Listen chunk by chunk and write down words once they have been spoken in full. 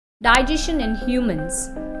Digestion in humans.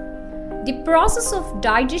 The process of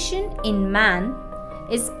digestion in man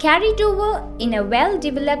is carried over in a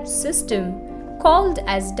well-developed system called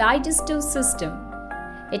as digestive system.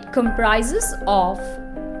 It comprises of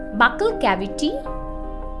buccal cavity,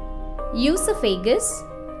 esophagus,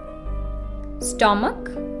 stomach,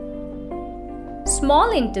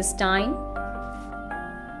 small intestine,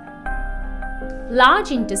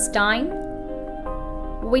 large intestine,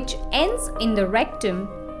 which ends in the rectum,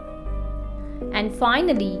 and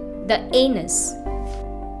finally the anus.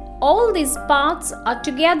 All these parts are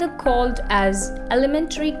together called as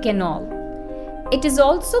alimentary canal. It is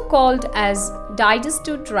also called as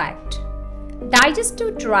digestive tract.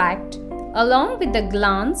 Digestive tract, along with the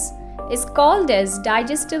glands, is called as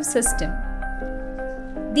digestive system.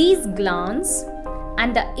 These glands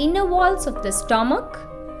and the inner walls of the stomach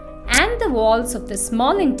and the walls of the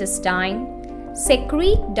small intestine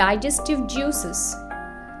secrete digestive juices.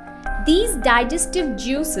 These digestive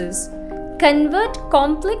juices convert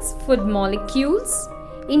complex food molecules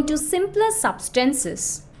into simpler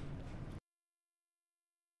substances.